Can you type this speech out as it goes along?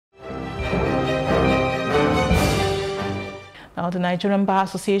Now, the Nigerian Bar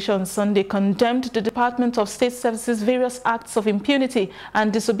Association on Sunday condemned the Department of State Services' various acts of impunity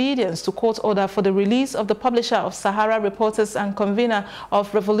and disobedience to court order for the release of the publisher of Sahara Reporters and convener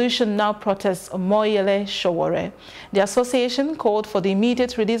of Revolution Now protests, Omowole Sowore. The association called for the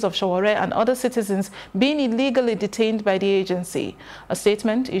immediate release of Sowore and other citizens being illegally detained by the agency. A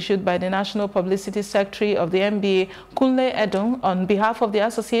statement issued by the National Publicity Secretary of the NBA, Kunle Edun, on behalf of the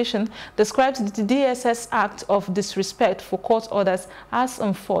association, described the DSS act of disrespect for court orders as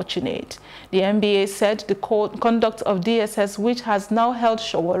unfortunate. The NBA said the conduct of DSS, which has now held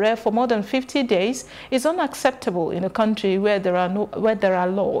Sowore for more than 50 days, is unacceptable in a country where there are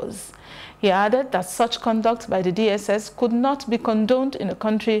laws. He added that such conduct by the DSS could not be condoned in a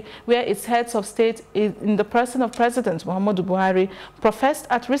country where its heads of state, in the person of President Muhammadu Buhari, professed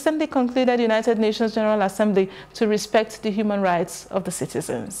at recently concluded United Nations General Assembly to respect the human rights of the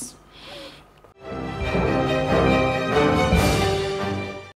citizens.